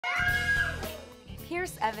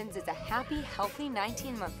Pierce Evans is a happy, healthy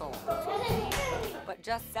 19-month-old. But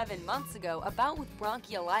just 7 months ago, a bout with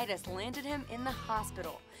bronchiolitis landed him in the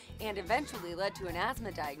hospital and eventually led to an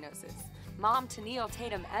asthma diagnosis. Mom Tennille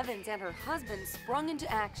Tatum Evans and her husband sprung into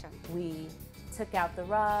action. We took out the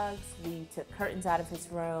rugs, we took curtains out of his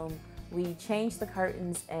room, we changed the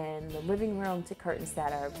curtains in the living room to curtains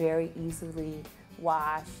that are very easily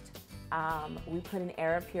washed. We put an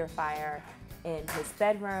air purifier in his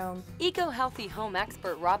bedroom. Eco-healthy home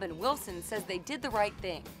expert Robin Wilson says they did the right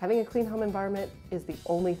thing. Having a clean home environment is the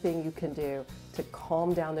only thing you can do to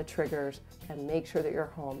calm down the triggers and make sure that your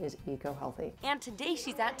home is eco-healthy. And today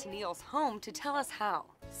she's at Tennille's home to tell us how.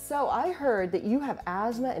 So I heard that you have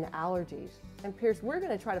asthma and allergies. And Pierce, we're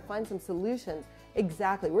going to try to find some solutions.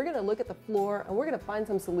 Exactly. We're going to look at the floor and we're going to find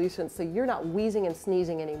some solutions so you're not wheezing and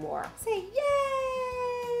sneezing anymore. Say yay!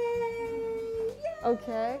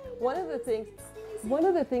 Okay, one of the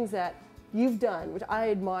things that you've done, which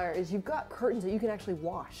I admire, is you've got curtains that you can actually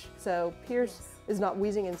wash. So Pierce is not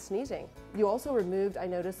wheezing and sneezing. You also removed, I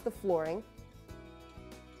noticed, the flooring.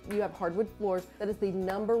 You have hardwood floors. That is the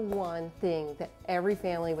 #1 thing that every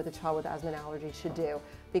family with a child with asthma and allergies should do,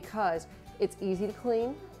 because it's easy to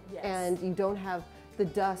clean, yes, and you don't have the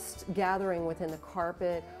dust gathering within the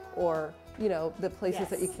carpet or, you know, the places, yes,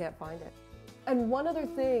 that you can't find it. And one other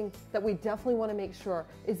thing that we definitely want to make sure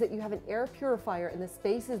is that you have an air purifier in the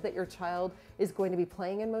spaces that your child is going to be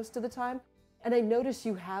playing in most of the time. And I noticed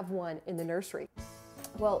you have one in the nursery.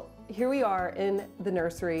 Well, here we are in the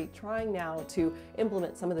nursery trying now to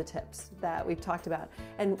implement some of the tips that we've talked about.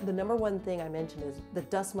 And the #1 thing I mentioned is the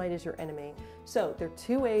dust mite is your enemy. So there are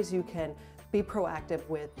 2 ways you can be proactive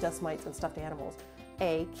with dust mites and stuffed animals.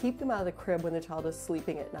 A, keep them out of the crib when the child is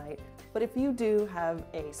sleeping at night. But if you do have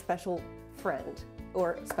a special friend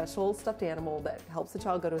or a special stuffed animal that helps the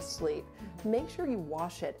child go to sleep, make sure you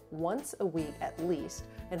wash it once a week at least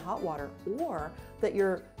in hot water, or that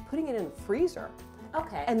you're putting it in the freezer.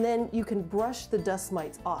 Okay. And then you can brush the dust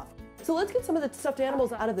mites off. So let's get some of the stuffed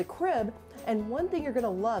animals out of the crib. And one thing you're gonna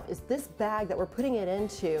love is this bag that we're putting it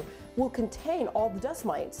into will contain all the dust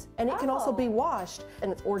mites. And it can also be washed,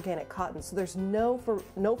 and it's organic cotton. So there's no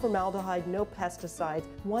formaldehyde, no pesticides.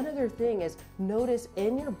 One other thing is, notice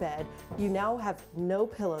in your bed, you now have no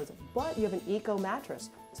pillows, but you have an eco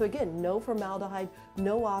mattress. So again, no formaldehyde,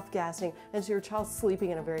 no off-gassing, and so your child's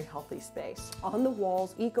sleeping in a very healthy space. On the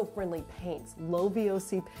walls, eco-friendly paints, low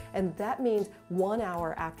VOC, and that means 1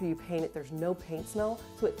 hour after you paint it, there's no paint smell,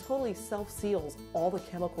 so it totally self-seals all the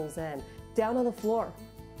chemicals in. Down on the floor,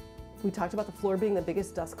 we talked about the floor being the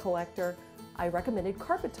biggest dust collector. I recommended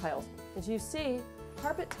carpet tiles. As you see,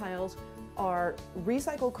 carpet tiles are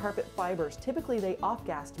recycled carpet fibers. Typically they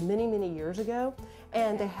off-gassed many, many years ago,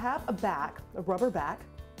 and they have a back, a rubber back.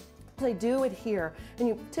 They do adhere, and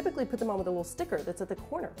you typically put them on with a little sticker that's at the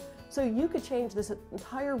corner. So you could change this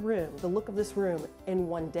entire room, the look of this room, in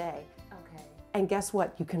 1 day. Okay. And guess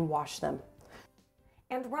what? You can wash them.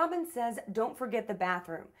 And Robin says don't forget the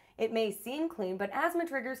bathroom. It may seem clean, but asthma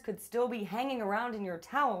triggers could still be hanging around in your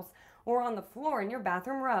towels or on the floor in your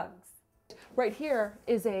bathroom rugs. Right here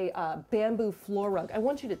is a bamboo floor rug. I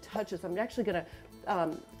want you to touch this. I'm actually going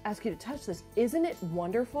to ask you to touch this. Isn't it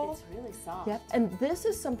wonderful? It's really soft. Yep. And this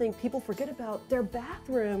is something people forget about their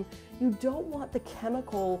bathroom. You don't want the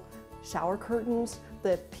chemical shower curtains,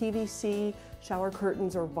 the PVC shower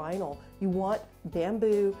curtains or vinyl. You want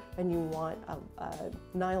bamboo, and you want a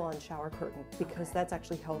nylon shower curtain, because that's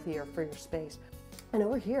actually healthier for your space. And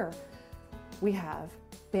over here, we have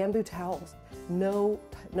bamboo towels. No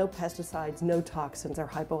pesticides, no toxins, are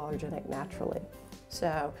hypoallergenic naturally.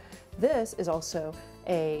 So this is also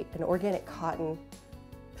an organic cotton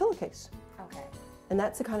pillowcase. Okay. And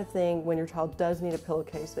that's the kind of thing, when your child does need a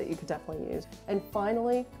pillowcase, that you could definitely use. And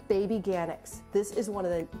finally, Baby Ganix. This is one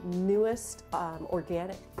of the newest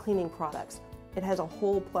organic cleaning products. It has a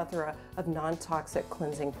whole plethora of non-toxic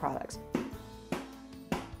cleansing products.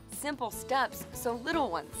 Simple steps so little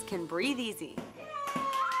ones can breathe easy.